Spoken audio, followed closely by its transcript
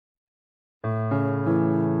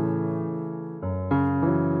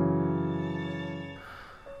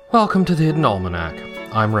Welcome to the Hidden Almanac.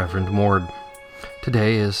 I'm Reverend Mord.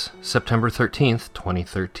 Today is September 13th,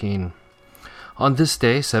 2013. On this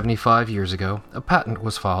day, 75 years ago, a patent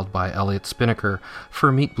was filed by Elliot Spinnaker for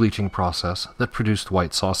a meat bleaching process that produced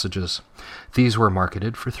white sausages. These were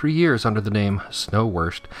marketed for 3 years under the name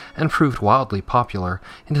snow-wurst and proved wildly popular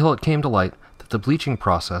until it came to light that the bleaching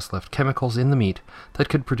process left chemicals in the meat that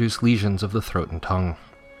could produce lesions of the throat and tongue.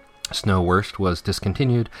 Snow-wurst was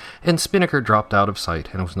discontinued, and Spinnaker dropped out of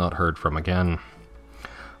sight and was not heard from again.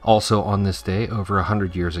 Also on this day, over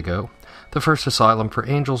 100 years ago, the first asylum for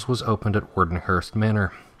angels was opened at Wardinghurst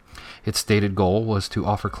Manor. Its stated goal was to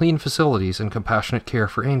offer clean facilities and compassionate care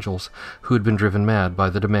for angels who had been driven mad by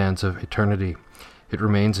the demands of eternity. It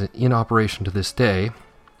remains in operation to this day.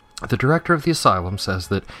 The director of the asylum says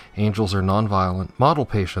that angels are nonviolent, model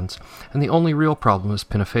patients, and the only real problem is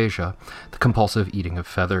pinaphasia, the compulsive eating of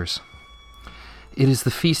feathers. It is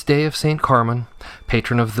the feast day of St. Carmine,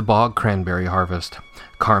 patron of the bog cranberry harvest.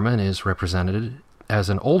 Carmine is represented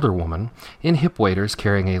as an older woman in hip waders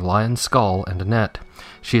carrying a lion's skull and a net.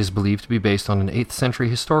 She is believed to be based on an 8th century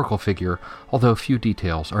historical figure, although few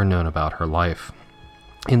details are known about her life.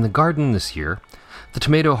 In the garden this year, the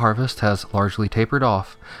tomato harvest has largely tapered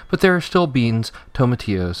off, but there are still beans,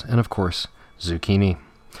 tomatillos, and of course, zucchini.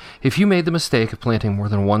 If you made the mistake of planting more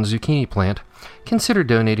than one zucchini plant, consider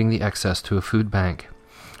donating the excess to a food bank.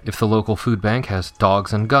 If the local food bank has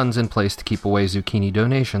dogs and guns in place to keep away zucchini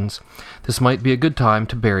donations, this might be a good time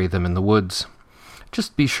to bury them in the woods.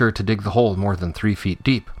 Just be sure to dig the hole more than 3 feet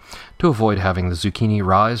deep, to avoid having the zucchini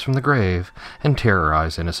rise from the grave and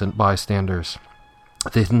terrorize innocent bystanders.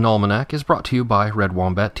 The Hidden Almanac is brought to you by Red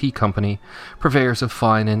Wombat Tea Company, purveyors of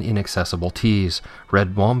fine and inaccessible teas.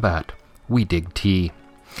 Red Wombat, we dig tea.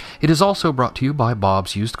 It is also brought to you by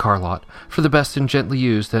Bob's Used Car Lot for the best in gently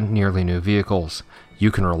used and nearly new vehicles. You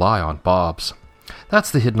can rely on Bob's. That's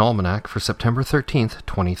the Hidden Almanac for September 13th,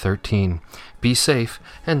 2013. Be safe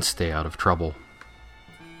and stay out of trouble.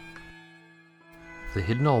 The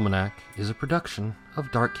Hidden Almanac is a production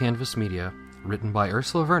of Dark Canvas Media, written by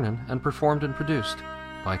Ursula Vernon and performed and produced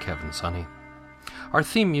by Kevin Sonney. Our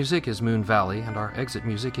theme music is Moon Valley, and our exit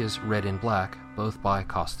music is Red in Black, both by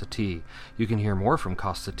Costa T. You can hear more from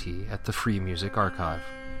Costa T at the Free Music Archive.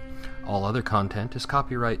 All other content is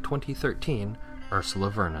copyright 2013,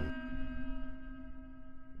 Ursula Vernon.